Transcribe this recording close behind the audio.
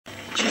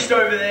Just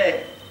over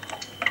there.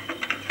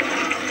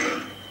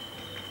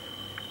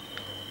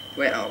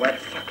 Wait, oh, wait,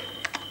 fuck.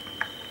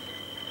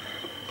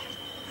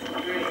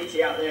 It's really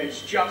easy out there,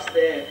 it's just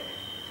there.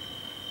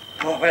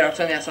 Oh, wait, I'll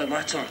turn the outside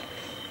lights on.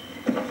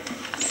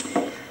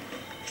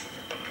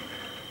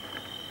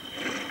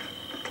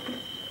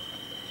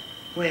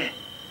 Where?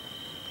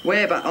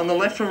 Where, but on the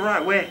left or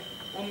right, where?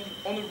 On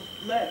the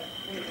left.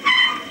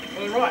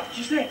 On the right,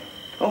 just there.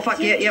 Oh, fuck,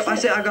 yeah, yep, I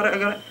see it, I got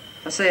it.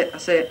 I see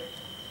it.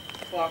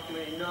 Fuck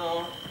me,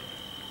 no.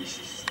 This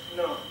is,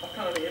 no, I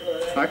can't be able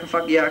to. I can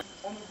fuck, yeah.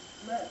 On the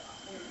left.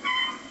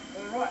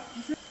 On the right,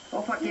 just there.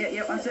 Oh, fuck, yeah,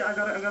 yep, I see it, I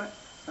got it.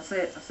 I see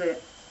it. Fuck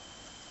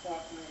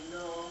me,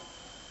 no.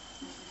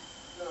 This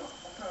is, no,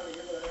 I can't be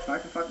able to. I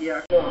can fuck,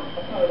 yeah. No, I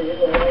can't be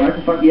able to. I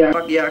can fuck, yeah.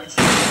 Fuck, yeah, I can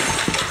see it.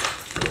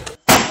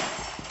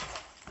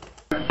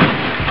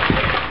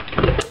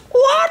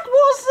 What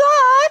was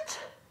that?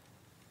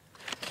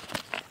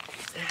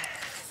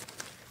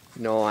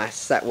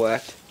 Nice, that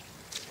worked.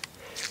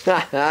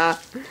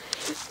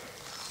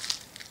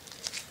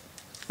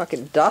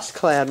 Fucking dust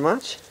cloud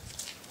much.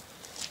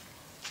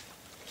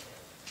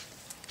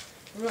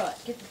 Right,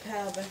 get the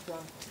power back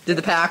on. Did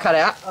the power cut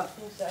out? I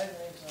think so,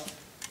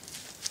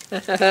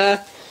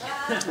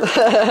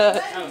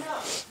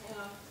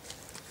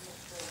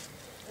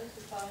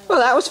 Well,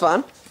 that was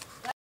fun.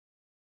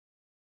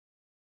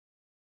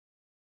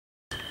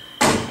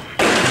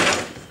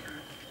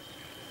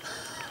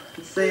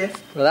 See it?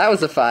 Well, that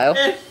was a fail.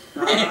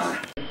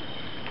 Ah.